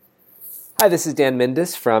Hi, this is Dan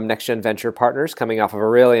Mindus from NextGen Venture Partners, coming off of a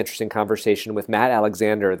really interesting conversation with Matt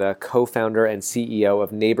Alexander, the co-founder and CEO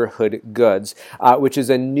of Neighborhood Goods, which is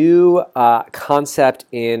a new concept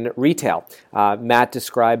in retail. Matt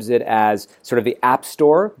describes it as sort of the app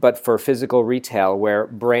store, but for physical retail, where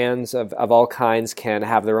brands of all kinds can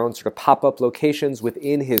have their own sort of pop-up locations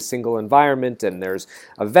within his single environment, and there's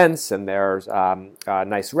events, and there's a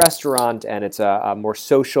nice restaurant, and it's a more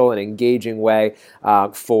social and engaging way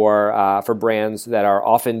for brands that are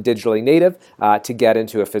often digitally native to get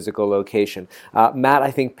into a physical location. Matt, I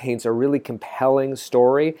think, paints a really compelling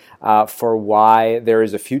story for why there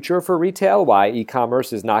is a future for retail, why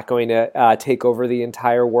e-commerce is not going to take over the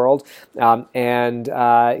entire world, and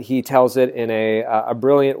he tells it in a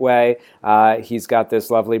brilliant way. He's got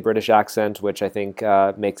this lovely British accent, which I think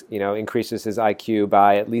increases his IQ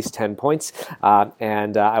by at least 10 points,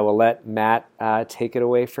 and I will let Matt take it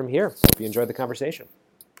away from here. Hope you enjoyed the conversation.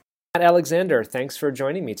 Matt Alexander, thanks for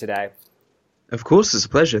joining me today. Of course, it's a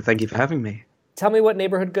pleasure. Thank you for having me. Tell me what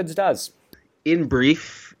Neighborhood Goods does. In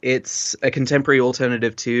brief, it's a contemporary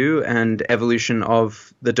alternative to and evolution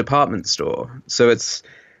of the department store. So it's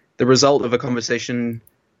the result of a conversation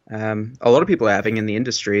a lot of people are having in the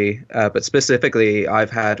industry, but specifically I've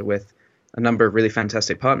had with a number of really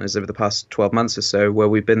fantastic partners over the past 12 months or so, where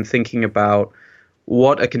we've been thinking about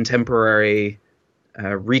what a contemporary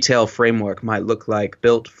retail framework might look like,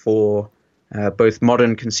 built for both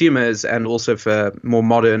modern consumers and also for more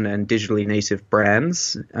modern and digitally native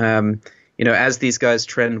brands. As these guys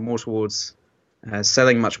trend more towards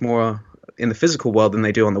selling much more in the physical world than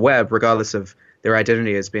they do on the web, regardless of their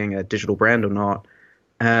identity as being a digital brand or not,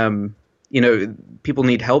 people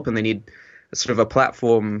need help, and they need sort of a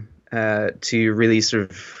platform to really sort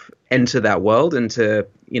of enter that world and to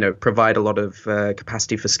provide a lot of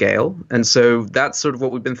capacity for scale. And so that's sort of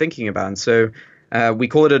what we've been thinking about. And so we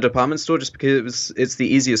call it a department store just because it's the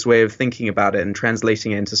easiest way of thinking about it and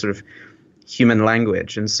translating it into sort of human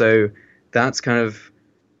language. And so that's kind of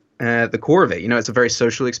the core of it. It's a very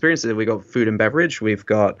social experience. We've got food and beverage. We've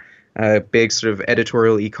got a big sort of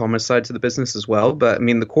editorial e-commerce side to the business as well. But I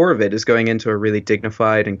mean, the core of it is going into a really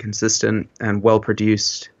dignified and consistent and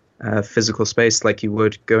well-produced physical space, like you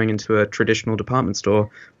would going into a traditional department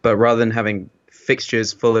store. But rather than having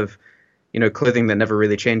fixtures full of, clothing that never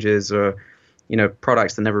really changes, or,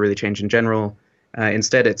 products that never really change in general,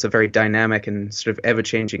 instead it's a very dynamic and sort of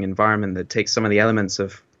ever-changing environment that takes some of the elements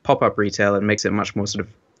of pop-up retail and makes it much more sort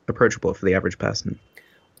of approachable for the average person.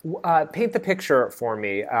 Paint the picture for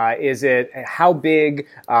me. Is it how big?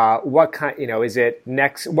 What kind? Is it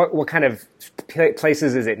next? What kind of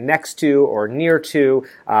places is it next to or near to?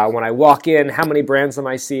 When I walk in, how many brands am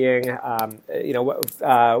I seeing? What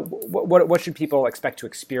should people expect to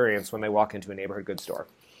experience when they walk into a Neighborhood Goods store?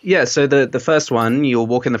 Yeah, so the first one, you'll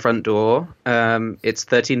walk in the front door. It's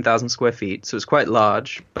 13,000 square feet, so it's quite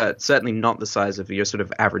large, but certainly not the size of your sort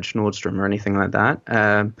of average Nordstrom or anything like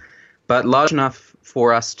that. But large enough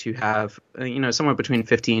for us to have, somewhere between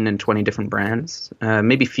 15 and 20 different brands,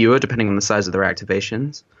 maybe fewer depending on the size of their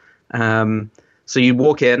activations. So you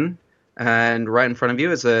walk in, and right in front of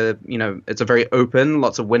you is it's a very open,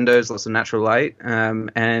 lots of windows, lots of natural light.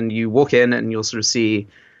 And you walk in and you'll sort of see,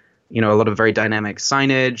 a lot of very dynamic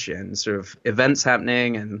signage and sort of events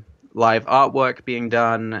happening and live artwork being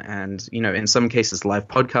done, and, in some cases, live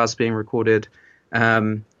podcasts being recorded.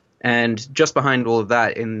 And just behind all of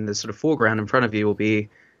that, in the sort of foreground in front of you, will be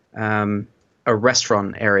a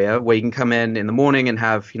restaurant area where you can come in the morning and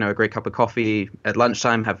have, a great cup of coffee. At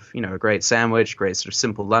lunchtime, have, a great sandwich, great sort of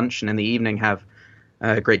simple lunch. And in the evening, have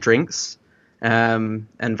great drinks and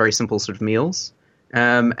very simple sort of meals.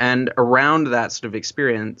 And around that sort of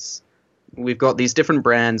experience, we've got these different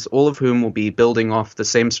brands, all of whom will be building off the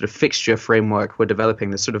same sort of fixture framework we're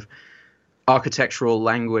developing, this sort of architectural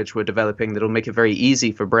language we're developing that'll make it very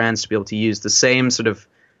easy for brands to be able to use the same sort of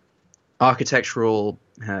architectural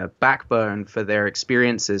backbone for their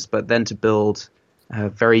experiences, but then to build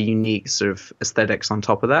very unique sort of aesthetics on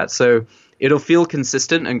top of that. So it'll feel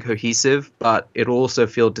consistent and cohesive, but it'll also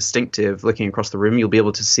feel distinctive. Looking across the room, you'll be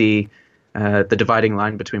able to see the dividing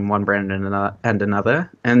line between one brand and another.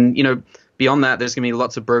 And, beyond that, there's going to be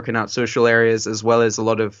lots of broken out social areas, as well as a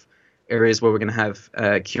lot of areas where we're going to have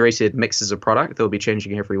curated mixes of product that will be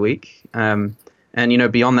changing every week. And,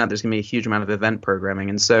 beyond that, there's going to be a huge amount of event programming.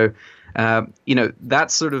 And so,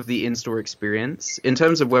 that's sort of the in-store experience. In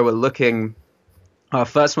terms of where we're looking, our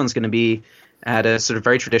first one's going to be at a sort of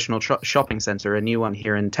very traditional shopping center, a new one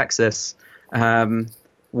here in Texas,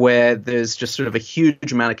 where there's just sort of a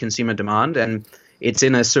huge amount of consumer demand. And it's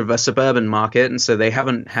in a sort of a suburban market, and so they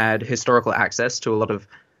haven't had historical access to a lot of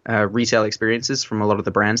retail experiences from a lot of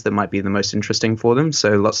the brands that might be the most interesting for them.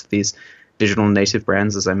 So lots of these digital native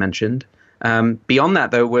brands, as I mentioned. Beyond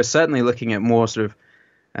that, though, we're certainly looking at more sort of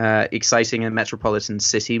exciting and metropolitan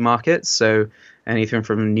city markets. So anything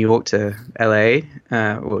from New York to LA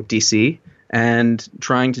or DC, and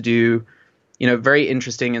trying to do, very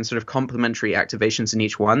interesting and sort of complementary activations in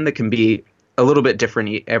each one that can be a little bit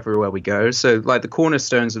different everywhere we go. So like the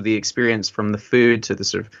cornerstones of the experience, from the food to the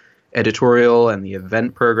sort of editorial and the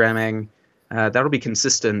event programming, that'll be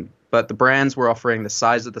consistent, but the brands we're offering, the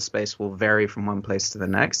size of the space will vary from one place to the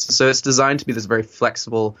next. So it's designed to be this very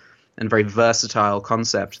flexible and very versatile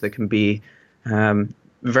concept that can be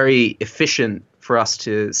very efficient for us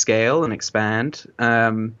to scale and expand.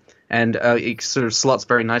 And it sort of slots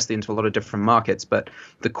very nicely into a lot of different markets, but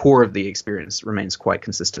the core of the experience remains quite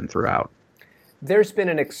consistent throughout. There's been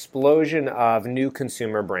an explosion of new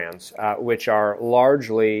consumer brands, which are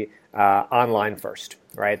largely online first,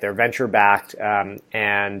 right? They're venture backed,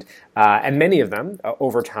 and many of them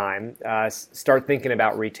over time start thinking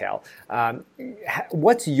about retail.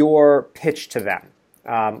 What's your pitch to them?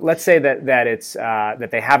 Let's say that it's that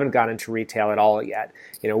they haven't gone into retail at all yet.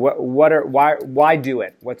 Why do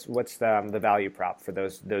it? What's the value prop for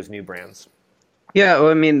those new brands? Yeah, well,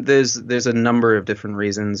 I mean, there's a number of different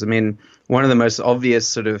reasons. I mean, one of the most obvious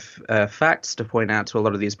sort of facts to point out to a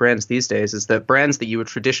lot of these brands these days is that brands that you would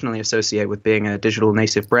traditionally associate with being a digital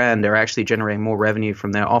native brand are actually generating more revenue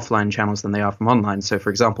from their offline channels than they are from online. So, for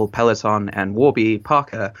example, Peloton and Warby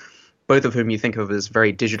Parker, both of whom you think of as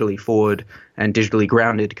very digitally forward and digitally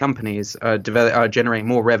grounded companies, are generating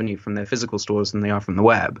more revenue from their physical stores than they are from the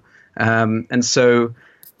web. And so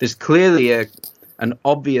there's clearly an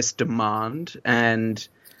obvious demand and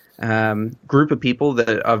group of people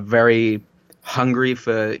that are very hungry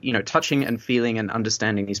for, touching and feeling and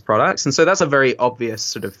understanding these products. And so that's a very obvious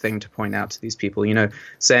sort of thing to point out to these people,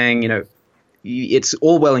 saying, it's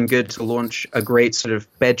all well and good to launch a great sort of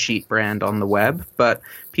bedsheet brand on the web, but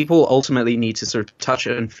people ultimately need to sort of touch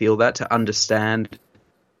it and feel that to understand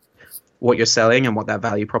what you're selling and what that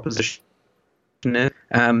value proposition is.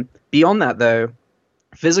 Beyond that, though,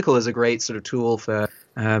 physical is a great sort of tool for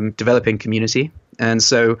developing community. And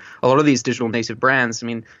so a lot of these digital native brands, I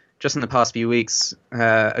mean, just in the past few weeks,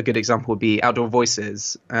 a good example would be Outdoor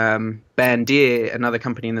Voices. Bandier, another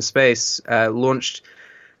company in the space, launched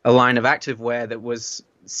a line of activewear that was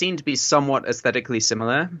seen to be somewhat aesthetically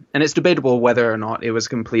similar. And it's debatable whether or not it was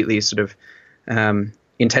completely sort of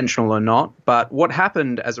intentional or not. But what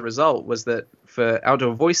happened as a result was that for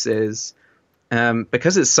Outdoor Voices,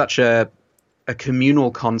 because it's such a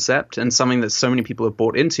communal concept and something that so many people have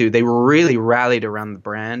bought into, they really rallied around the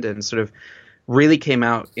brand and sort of really came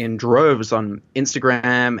out in droves on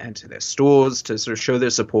Instagram and to their stores to sort of show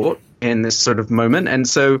their support in this sort of moment. And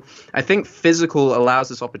so I think physical allows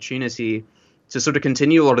this opportunity to sort of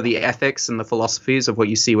continue a lot of the ethics and the philosophies of what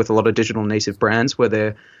you see with a lot of digital native brands, where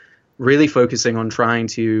they're really focusing on trying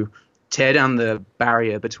to tear down the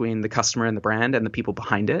barrier between the customer and the brand and the people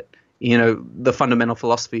behind it. The fundamental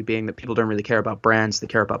philosophy being that people don't really care about brands, they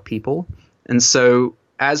care about people. And so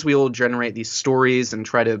as we all generate these stories and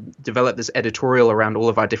try to develop this editorial around all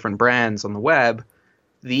of our different brands on the web,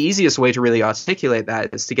 the easiest way to really articulate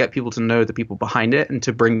that is to get people to know the people behind it and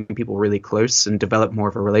to bring people really close and develop more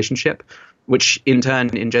of a relationship, which in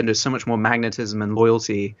turn engenders so much more magnetism and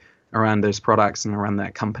loyalty around those products and around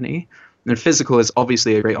that company. And physical is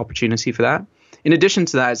obviously a great opportunity for that. In addition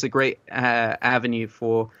to that, it's a great avenue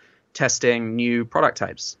for testing new product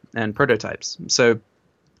types and prototypes. So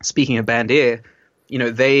speaking of Bandier,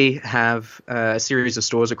 they have a series of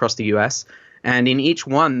stores across the US, and in each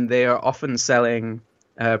one, they are often selling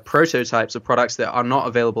prototypes of products that are not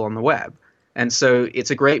available on the web. And so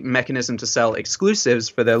it's a great mechanism to sell exclusives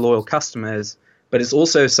for their loyal customers, but it's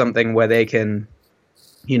also something where they can,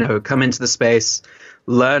 come into the space,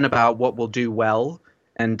 learn about what will do well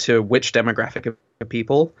and to which demographic of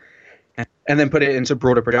people, and then put it into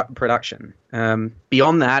broader production.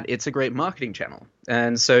 Beyond that, it's a great marketing channel.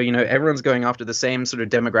 And so, everyone's going after the same sort of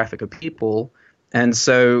demographic of people. And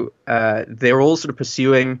so they're all sort of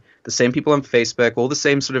pursuing the same people on Facebook, all the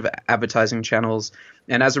same sort of advertising channels.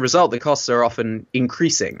 And as a result, the costs are often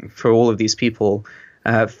increasing for all of these people.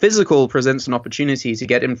 Physical presents an opportunity to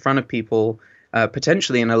get in front of people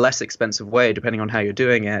potentially in a less expensive way, depending on how you're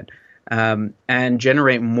doing it. And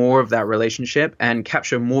generate more of that relationship and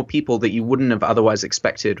capture more people that you wouldn't have otherwise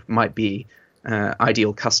expected might be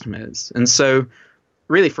ideal customers. And so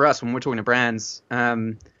really for us, when we're talking to brands,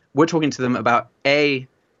 we're talking to them about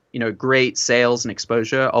great sales and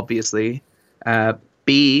exposure, obviously,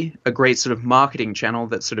 B, a great sort of marketing channel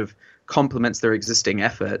that sort of complements their existing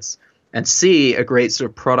efforts, and C, a great sort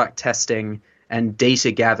of product testing and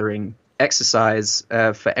data gathering exercise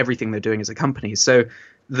for everything they're doing as a company. So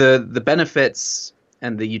the benefits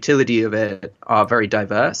and the utility of it are very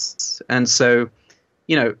diverse. And so,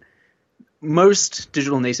 most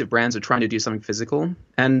digital native brands are trying to do something physical,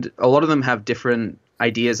 and a lot of them have different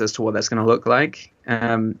ideas as to what that's going to look like.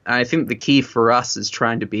 I think the key for us is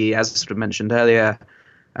trying to be, as I sort of mentioned earlier,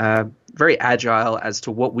 very agile as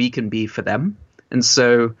to what we can be for them. And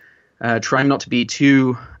so trying not to be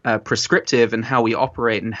too prescriptive in how we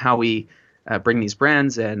operate and how we bring these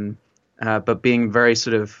brands in, but being very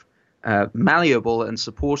sort of malleable and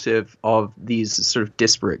supportive of these sort of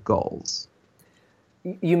disparate goals.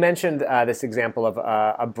 You mentioned this example of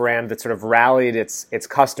a brand that sort of rallied its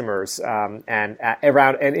customers and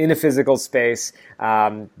in a physical space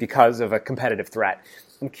because of a competitive threat.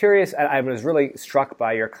 I'm curious. I was really struck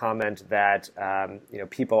by your comment that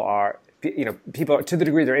people are to the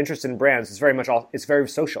degree they're interested in brands. It's very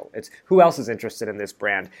social. It's who else is interested in this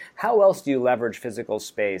brand. How else do you leverage physical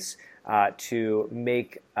space to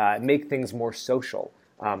make things more social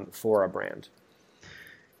for a brand?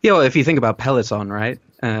 Yeah, well, if you think about Peloton, right,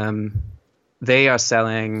 they are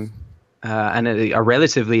selling a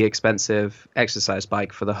relatively expensive exercise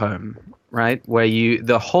bike for the home, right, where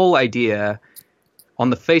the whole idea on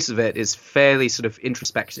the face of it is fairly sort of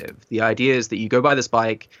introspective. The idea is that you go buy this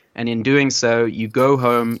bike, and in doing so, you go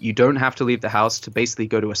home, you don't have to leave the house to basically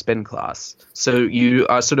go to a spin class. So you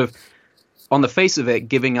are sort of, on the face of it,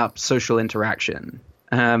 giving up social interaction.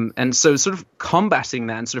 And so sort of combating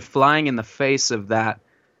that and sort of flying in the face of that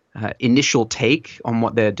initial take on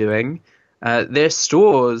what they're doing. Their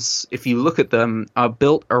stores, if you look at them, are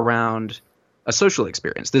built around a social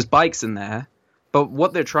experience. There's bikes in there, but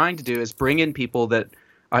what they're trying to do is bring in people that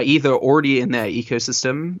are either already in their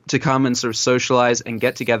ecosystem to come and sort of socialize and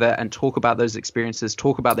get together and talk about those experiences,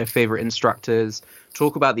 talk about their favorite instructors,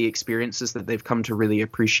 talk about the experiences that they've come to really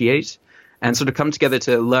appreciate, and sort of come together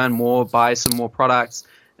to learn more, buy some more products,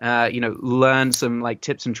 learn some like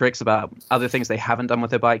tips and tricks about other things they haven't done with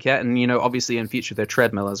their bike yet. And, obviously in future, their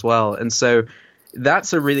treadmill as well. And so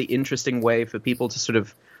that's a really interesting way for people to sort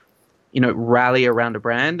of, rally around a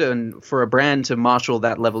brand, and for a brand to marshal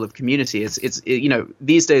that level of community. It's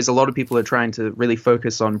these days, a lot of people are trying to really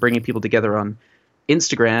focus on bringing people together on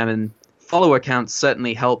Instagram, and follower accounts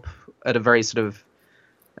certainly help at a very sort of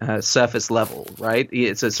surface level, right?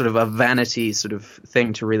 It's a sort of a vanity sort of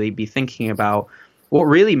thing to really be thinking about. What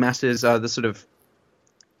really matters are the sort of,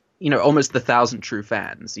 almost the 1,000 true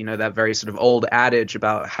fans, that very sort of old adage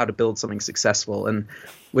about how to build something successful. And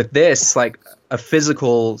with this, like a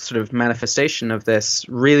physical sort of manifestation of this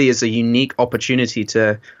really is a unique opportunity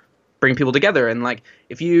to bring people together. And like,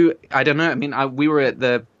 we were at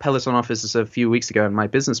the Peloton offices a few weeks ago, and my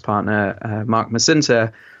business partner, Mark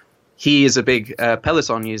Macinta, he is a big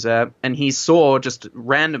Peloton user, and he saw just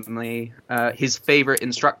randomly his favorite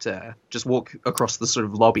instructor just walk across the sort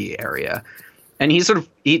of lobby area. And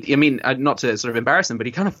not to sort of embarrass him, but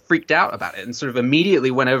he kind of freaked out about it and sort of immediately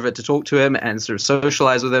went over to talk to him and sort of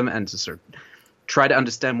socialize with him and to sort of try to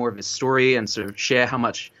understand more of his story and sort of share how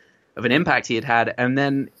much of an impact he had had. And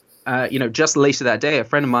then, just later that day, a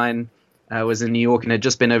friend of mine was in New York and had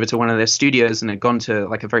just been over to one of their studios and had gone to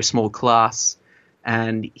like a very small class.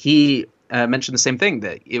 And he mentioned the same thing,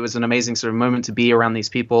 that it was an amazing sort of moment to be around these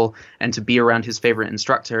people and to be around his favorite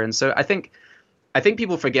instructor. And so I think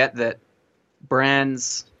people forget that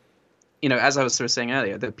brands, as I was sort of saying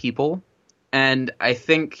earlier, they're people. And I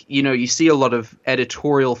think, you see a lot of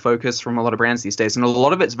editorial focus from a lot of brands these days, and a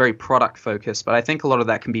lot of it's very product focused, but I think a lot of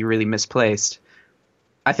that can be really misplaced.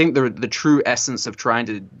 I think the true essence of trying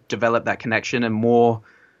to develop that connection and more,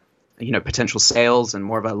 potential sales and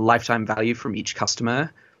more of a lifetime value from each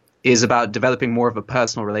customer is about developing more of a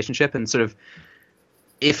personal relationship and sort of,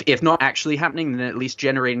 if not actually happening, then at least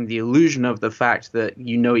generating the illusion of the fact that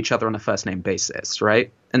you know each other on a first name basis,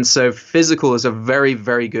 right? And so physical is a very,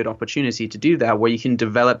 very good opportunity to do that, where you can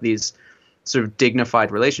develop these sort of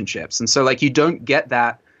dignified relationships. And so like you don't get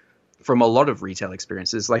that from a lot of retail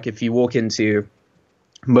experiences. Like if you walk into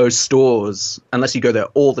most stores, unless you go there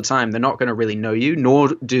all the time, they're not going to really know you, nor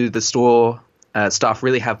do the store staff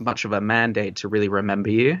really have much of a mandate to really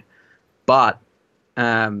remember you. But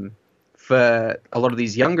for a lot of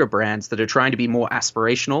these younger brands that are trying to be more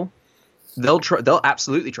aspirational, they'll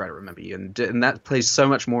absolutely try to remember you, and that plays so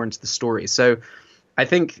much more into the story. So I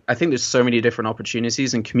think there's so many different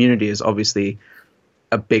opportunities, and community is obviously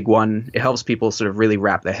a big one. It helps people sort of really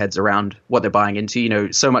wrap their heads around what they're buying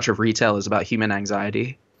into. So much of retail is about human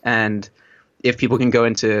anxiety, and if people can go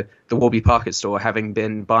into the Warby Parker store, having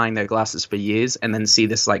been buying their glasses for years, and then see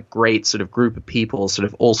this like great sort of group of people sort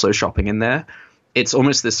of also shopping in there, it's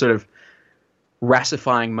almost this sort of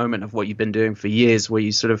ratifying moment of what you've been doing for years, where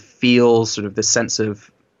you sort of feel sort of this sense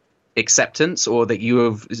of acceptance, or that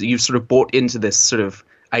you've sort of bought into this sort of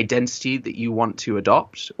identity that you want to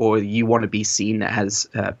adopt, or you want to be seen as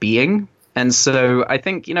being. And so I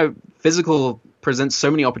think, physical presents so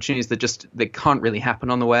many opportunities that can't really happen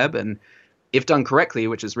on the web. And if done correctly,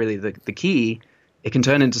 which is really the key, it can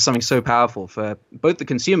turn into something so powerful for both the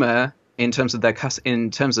consumer in terms of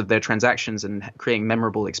their transactions and creating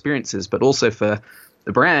memorable experiences, but also for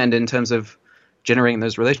the brand in terms of generating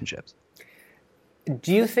those relationships.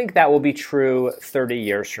 Do you think that will be true 30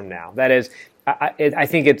 years from now? That is, I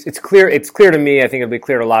think it's clear. It's clear to me. I think it'll be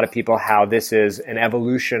clear to a lot of people how this is an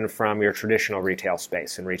evolution from your traditional retail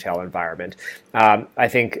space and retail environment. I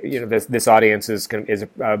think this audience is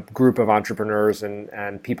a group of entrepreneurs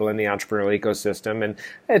and people in the entrepreneurial ecosystem,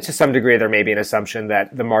 and to some degree there may be an assumption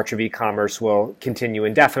that the march of e-commerce will continue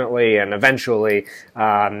indefinitely, and eventually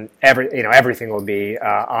everything will be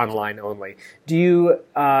online only. Do you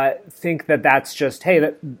think that that's just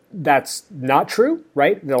that's not true?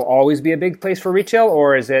 Right? There'll always be a big place for retail,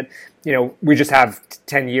 or is it, we just have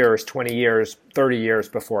 10 years, 20 years, 30 years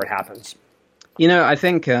before it happens? I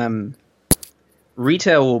think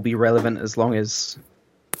retail will be relevant as long as,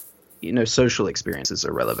 social experiences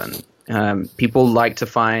are relevant. People like to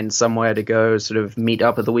find somewhere to go sort of meet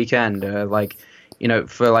up at the weekend.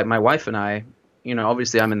 For my wife and I,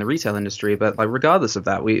 obviously I'm in the retail industry, but regardless of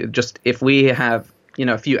that, if we have,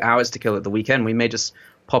 a few hours to kill at the weekend, we may just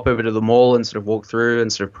pop over to the mall and sort of walk through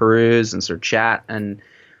and sort of peruse and sort of chat. And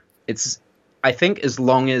I think as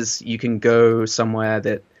long as you can go somewhere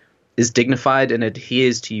that is dignified and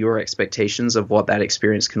adheres to your expectations of what that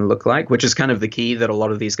experience can look like, which is kind of the key that a lot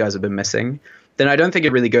of these guys have been missing, then I don't think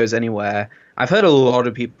it really goes anywhere. I've heard a lot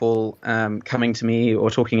of people coming to me or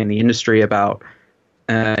talking in the industry about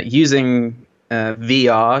using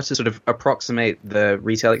VR to sort of approximate the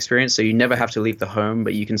retail experience. So you never have to leave the home,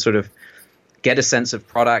 but you can sort of get a sense of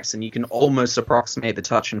products, and you can almost approximate the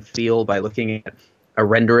touch and feel by looking at a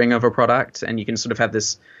rendering of a product, and you can sort of have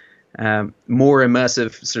this more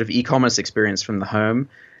immersive sort of e-commerce experience from the home.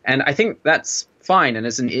 And I think that's fine, and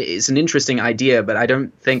it's an interesting idea, but I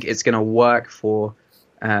don't think it's going to work for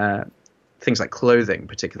things like clothing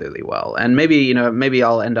particularly well. And maybe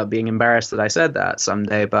I'll end up being embarrassed that I said that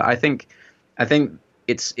someday, but I think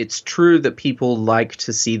it's true that people like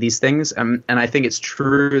to see these things, and I think it's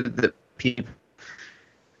true that people,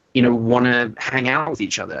 want to hang out with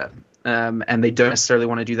each other, and they don't necessarily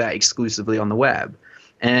want to do that exclusively on the web.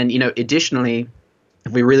 And, additionally,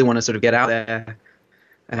 if we really want to sort of get out there,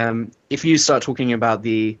 if you start talking about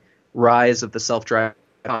the rise of the self-driving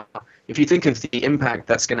car, if you think of the impact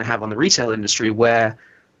that's going to have on the retail industry, where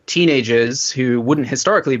teenagers who wouldn't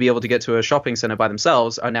historically be able to get to a shopping center by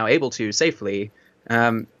themselves are now able to safely,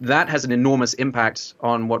 that has an enormous impact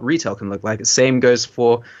on what retail can look like. The same goes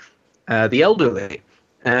for the elderly.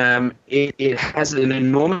 It has an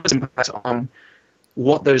enormous impact on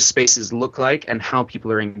what those spaces look like and how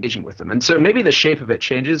people are engaging with them. And so maybe the shape of it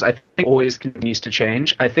changes. I think it always continues to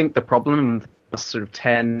change. I think the problem in the last sort of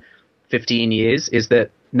 10, 15 years is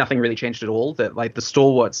that nothing really changed at all, that the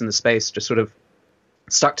stalwarts in the space just sort of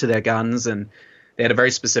stuck to their guns, and they had a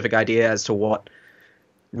very specific idea as to what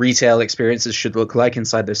retail experiences should look like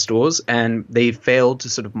inside their stores, and they failed to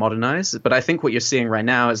sort of modernize. But I think what you're seeing right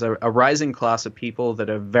now is a rising class of people that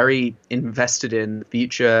are very invested in the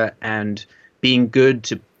future and being good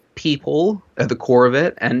to people at the core of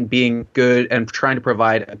it, and being good and trying to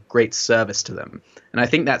provide a great service to them. And I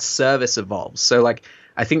think that service evolves. So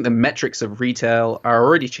I think the metrics of retail are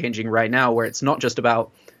already changing right now, where it's not just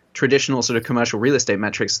about traditional sort of commercial real estate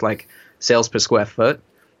metrics like sales per square foot,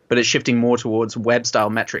 but it's shifting more towards web-style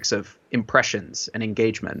metrics of impressions and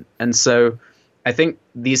engagement. And so I think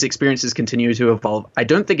these experiences continue to evolve. I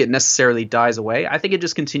don't think it necessarily dies away. I think it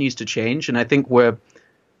just continues to change, and I think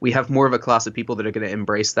we have more of a class of people that are going to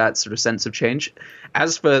embrace that sort of sense of change.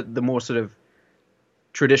 As for the more sort of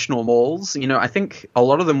traditional malls, I think a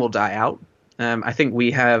lot of them will die out. I think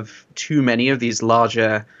we have too many of these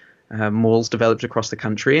larger malls developed across the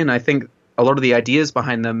country, and I think a lot of the ideas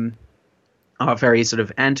behind them are very sort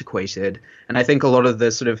of antiquated. And I think a lot of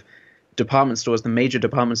the sort of department stores, the major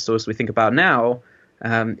department stores we think about now,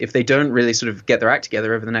 if they don't really sort of get their act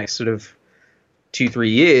together over the next sort of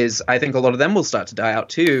 2-3 years, I think a lot of them will start to die out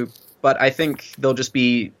too. But I think they'll just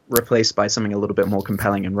be replaced by something a little bit more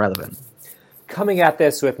compelling and relevant. Coming at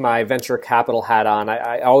this with my venture capital hat on,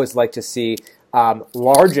 I always like to see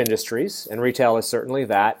large industries, and retail is certainly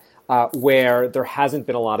that, where there hasn't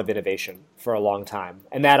been a lot of innovation for a long time,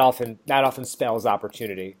 and that often spells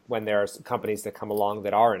opportunity when there are companies that come along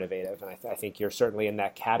that are innovative, and I think you're certainly in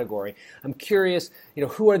that category. I'm curious,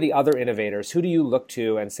 who are the other innovators? Who do you look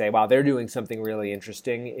to and say, wow, they're doing something really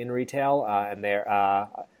interesting in retail, and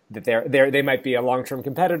they might be a long-term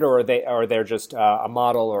competitor, or they're just a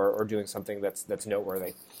model, or doing something that's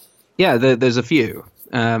noteworthy? Yeah, there's a few.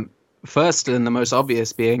 First, and the most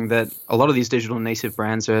obvious being that a lot of these digital native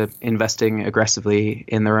brands are investing aggressively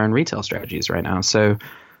in their own retail strategies right now. So,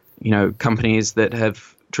 companies that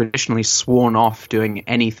have traditionally sworn off doing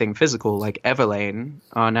anything physical, like Everlane,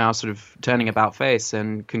 are now sort of turning about face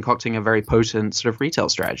and concocting a very potent sort of retail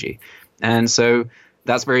strategy. And so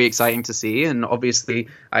that's very exciting to see. And obviously,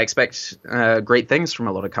 I expect great things from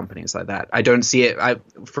a lot of companies like that. I don't see it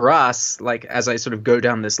for us, like as I sort of go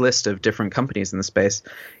down this list of different companies in the space,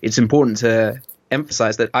 it's important to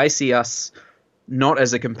emphasize that I see us not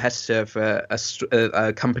as a competitor for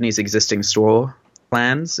a company's existing store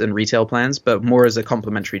plans and retail plans, but more as a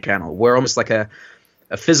complementary channel. We're almost like a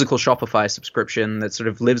physical Shopify subscription that sort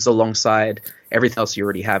of lives alongside everything else you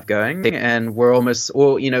already have going. And we're almost,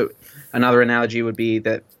 another analogy would be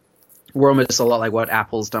that we're almost a lot like what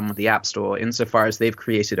Apple's done with the App Store, insofar as they've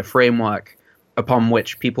created a framework upon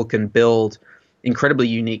which people can build incredibly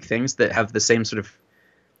unique things that have the same sort of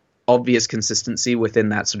obvious consistency within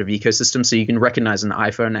that sort of ecosystem. So you can recognize an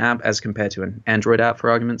iPhone app as compared to an Android app,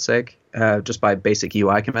 for argument's sake, just by basic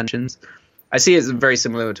UI conventions. I see it as very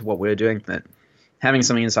similar to what we're doing, that having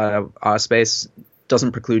something inside of our space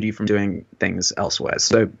doesn't preclude you from doing things elsewhere.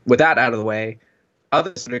 So with that out of the way,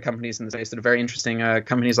 other sort of companies in the space that are very interesting are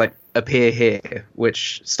companies like Appear Here,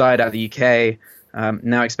 which started out of the UK,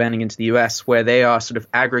 now expanding into the US, where they are sort of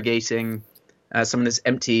aggregating some of this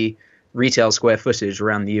empty retail square footage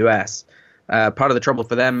around the US. Part of the trouble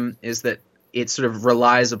for them is that it sort of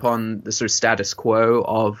relies upon the sort of status quo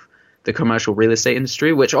of the commercial real estate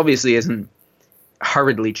industry, which obviously isn't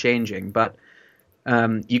hurriedly changing, but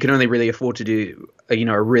you can only really afford to do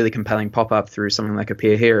a really compelling pop-up through something like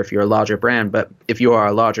Appear Here if you're a larger brand. But if you are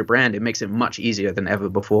a larger brand, it makes it much easier than ever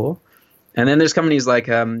before. And then there's companies like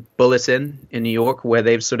Bulletin in New York, where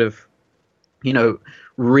they've sort of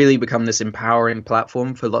really become this empowering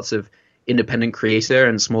platform for lots of independent creator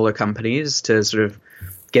and smaller companies to sort of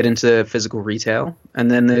get into physical retail. And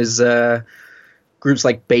then there's groups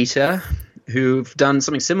like Beta, who've done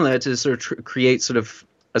something similar to sort of create sort of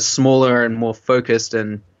a smaller and more focused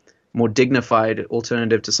and more dignified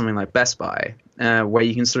alternative to something like Best Buy, where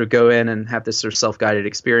you can sort of go in and have this sort of self-guided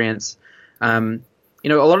experience. A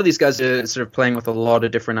lot of these guys are sort of playing with a lot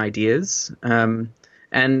of different ideas,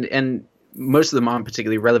 and most of them aren't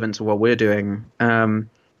particularly relevant to what we're doing.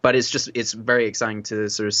 But it's very exciting to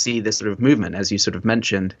sort of see this sort of movement, as you sort of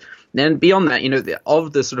mentioned. And beyond that,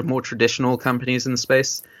 of the sort of more traditional companies in the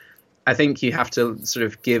space, I think you have to sort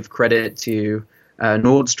of give credit to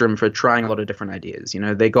Nordstrom for trying a lot of different ideas.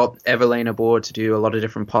 They got Everlane aboard to do a lot of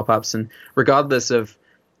different pop-ups, and regardless of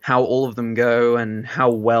how all of them go and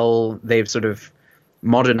how well they've sort of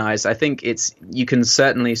modernized, I think you can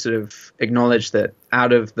certainly sort of acknowledge that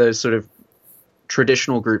out of those sort of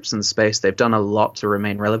traditional groups in the space, they've done a lot to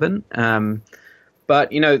remain relevant. But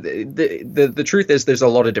the truth is, there's a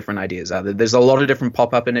lot of different ideas out there. There's a lot of different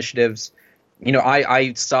pop-up initiatives.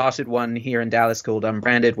 I started one here in Dallas called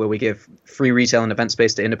Unbranded, where we give free retail and event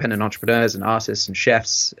space to independent entrepreneurs and artists and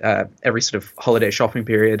chefs every sort of holiday shopping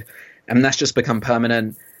period. And that's just become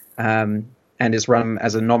permanent and is run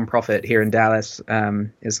as a non-profit here in Dallas.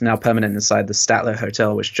 Is now permanent inside the Statler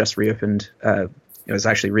Hotel, which just reopened. It was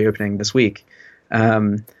actually reopening this week.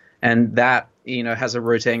 And that, has a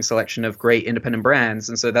rotating selection of great independent brands.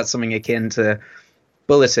 And so that's something akin to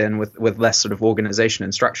Bulletin with less sort of organization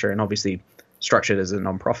and structure, and obviously structured as a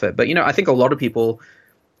nonprofit. But, I think a lot of people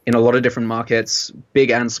in a lot of different markets,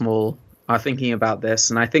 big and small, are thinking about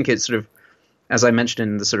this. And I think it's sort of, as I mentioned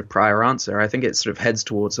in the sort of prior answer, I think it sort of heads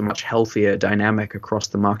towards a much healthier dynamic across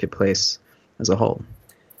the marketplace as a whole.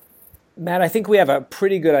 Matt, I think we have a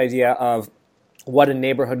pretty good idea of what a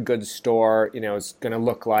neighborhood goods store, is going to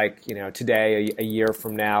look like, today, a year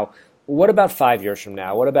from now. What about 5 years from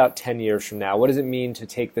now? What about 10 years from now? What does it mean to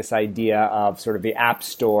take this idea of sort of the app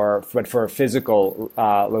store, but for a physical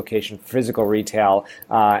location, physical retail,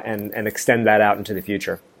 and extend that out into the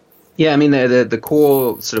future? Yeah, I mean, the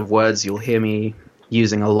core sort of words you'll hear me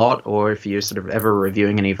using a lot, or if you're sort of ever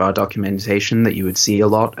reviewing any of our documentation that you would see a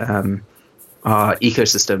lot, are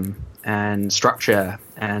ecosystem and structure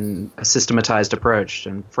and a systematized approach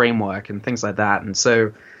and framework and things like that. And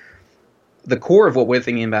so the core of what we're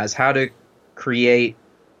thinking about is how to create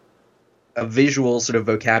a visual sort of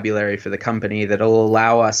vocabulary for the company that'll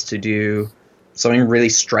allow us to do something really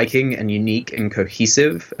striking and unique and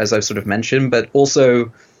cohesive, as I've sort of mentioned, but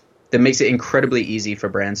also that makes it incredibly easy for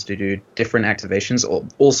brands to do different activations, or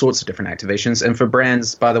all sorts of different activations. And for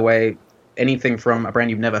brands, by the way, anything from a brand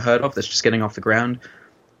you've never heard of that's just getting off the ground,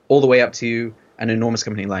 all the way up to an enormous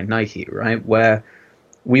company like Nike, right? Where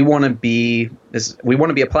we want to be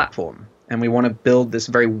a platform, and we want to build this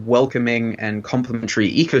very welcoming and complementary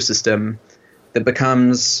ecosystem that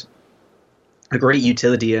becomes a great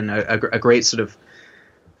utility and a great sort of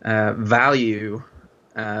value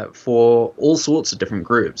for all sorts of different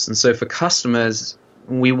groups. And so for customers,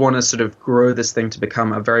 we want to sort of grow this thing to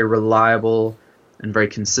become a very reliable and very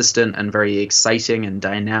consistent and very exciting and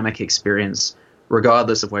dynamic experience,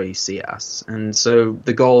 regardless of where you see us. And so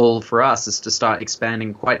the goal for us is to start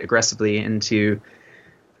expanding quite aggressively into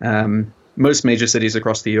most major cities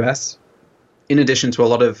across the US, in addition to a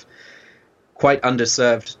lot of quite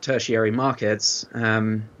underserved tertiary markets,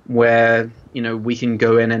 where, you know, we can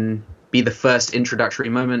go in and be the first introductory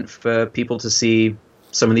moment for people to see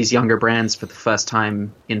some of these younger brands for the first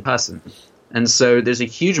time in person. And so there's a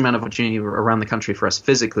huge amount of opportunity around the country for us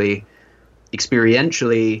physically,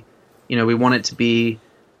 experientially. You know, we want it to be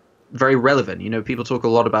very relevant. You know, people talk a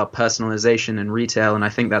lot about personalization in retail, and I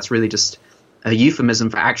think that's really just a euphemism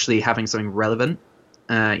for actually having something relevant.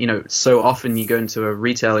 You know, so often you go into a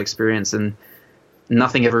retail experience and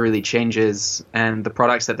nothing ever really changes, and the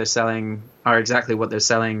products that they're selling are exactly what they're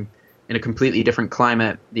selling in a completely different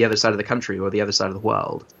climate the other side of the country or the other side of the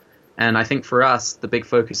world. And I think for us, the big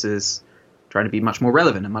focus is trying to be much more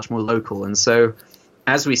relevant and much more local. And so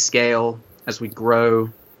as we scale, as we grow,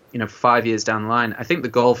 you know, 5 years down the line, I think the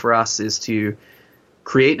goal for us is to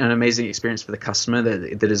create an amazing experience for the customer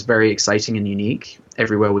that is very exciting and unique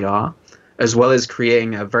everywhere we are, as well as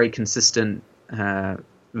creating a very consistent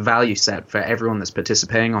value set for everyone that's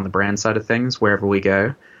participating on the brand side of things, wherever we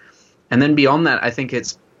go. And then beyond that, I think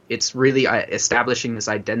it's really establishing this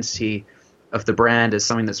identity of the brand as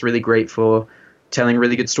something that's really great for telling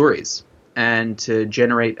really good stories and to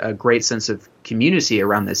generate a great sense of community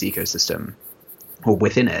around this ecosystem or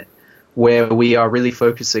within it, where we are really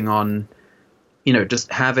focusing on, you know,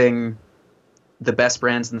 just having the best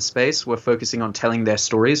brands in the space. We're focusing on telling their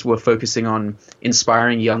stories. We're focusing on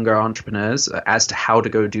inspiring younger entrepreneurs as to how to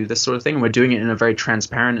go do this sort of thing. And we're doing it in a very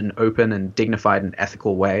transparent and open and dignified and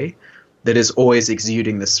ethical way that is always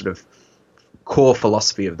exuding this sort of core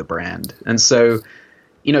philosophy of the brand. And so,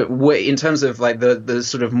 you know, in terms of like the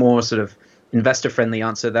sort of more sort of investor friendly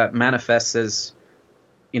answer, that manifests as,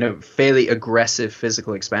 you know, fairly aggressive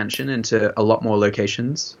physical expansion into a lot more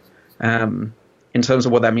locations. In terms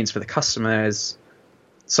of what that means for the customer is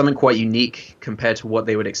something quite unique compared to what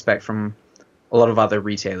they would expect from a lot of other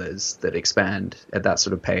retailers that expand at that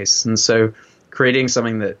sort of pace. And so creating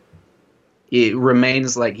something that it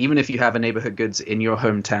remains like, even if you have a Neighborhood Goods in your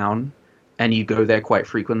hometown and you go there quite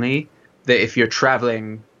frequently, that if you're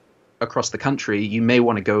traveling across the country, you may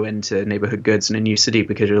want to go into Neighborhood Goods in a new city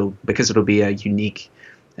because it'll be a unique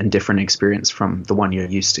and different experience from the one you're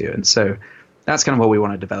used to. And so that's kind of what we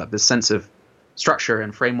want to develop, this sense of structure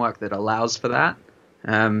and framework that allows for that,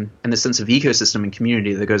 and the sense of ecosystem and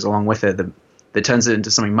community that goes along with it, that turns it into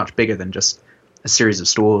something much bigger than just a series of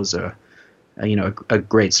stores or a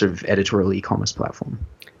great sort of editorial e-commerce platform.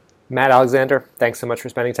 Matt Alexander, thanks so much for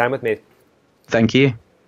spending time with me. Thank you.